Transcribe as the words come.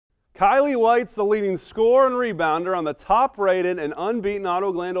Kylie White's the leading scorer and rebounder on the top-rated and unbeaten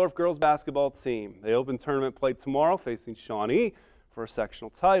Otto-Glandorf girls basketball team. They open tournament play tomorrow facing Shawnee for a sectional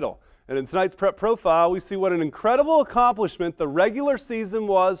title. And in tonight's Prep Profile, we see what an incredible accomplishment the regular season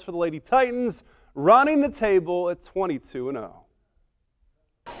was for the Lady Titans, running the table at 22-0.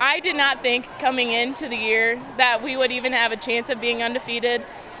 I did not think coming into the year that we would even have a chance of being undefeated.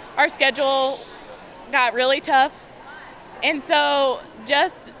 Our schedule got really tough. And so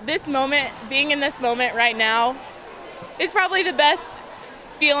just this moment, being in this moment right now, is probably the best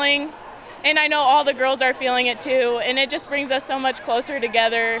feeling. And I know all the girls are feeling it too. And it just brings us so much closer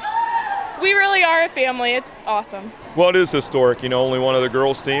together. We really are a family. It's awesome. Well, it is historic. You know, only one other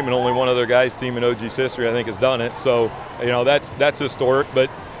girls team and only one other guys team in OG's history, I think, has done it. So, you know, that's historic. But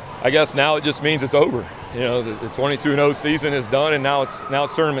I guess now it just means it's over. You know, the 22-0 season is done, and now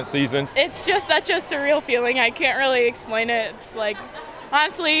it's tournament season. It's just such a surreal feeling. I can't really explain it. It's like,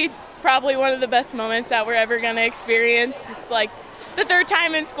 honestly, probably one of the best moments that we're ever going to experience. It's like the third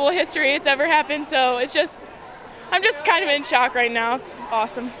time in school history it's ever happened. So I'm just kind of in shock right now. It's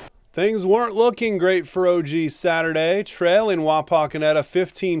awesome. Things weren't looking great for OG Saturday, trailing Wapakoneta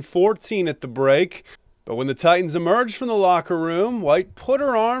 15-14 at the break. But when the Titans emerged from the locker room, White put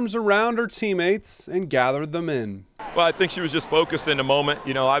her arms around her teammates and gathered them in. Well, I think she was just focused in the moment.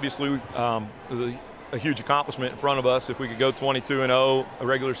 You know, obviously it was a huge accomplishment in front of us. If we could go 22-0 a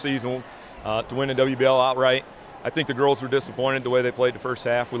regular season to win the WBL outright. I think the girls were disappointed the way they played the first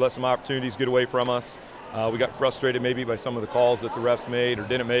half. We let some opportunities get away from us. We got frustrated maybe by some of the calls that the refs made or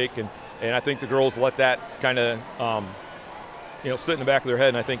didn't make, and I think the girls let that kind of sit in the back of their head.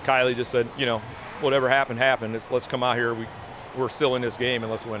 And I think Kylie just said, you know, whatever happened. Let's come out here. We're still in this game,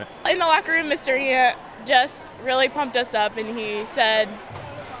 and let's win it. In the locker room, Mr. Nia just really pumped us up, and he said,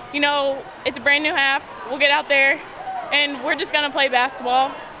 you know, it's a brand new half. We'll get out there, and we're just going to play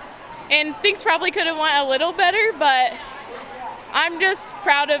basketball. And things probably could have went a little better, but I'm just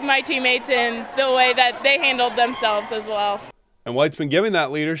proud of my teammates and the way that they handled themselves as well. And White's been giving that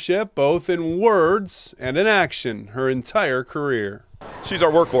leadership both in words and in action her entire career. She's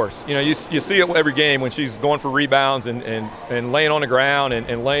our workhorse. You know, you see it every game when she's going for rebounds and laying on the ground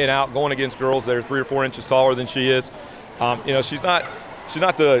and laying out, going against girls that are 3 or 4 inches taller than she is. You know, she's not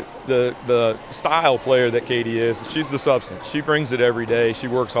the style player that Katie is. She's the substance. She brings it every day. She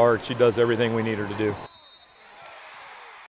works hard. She does everything we need her to do.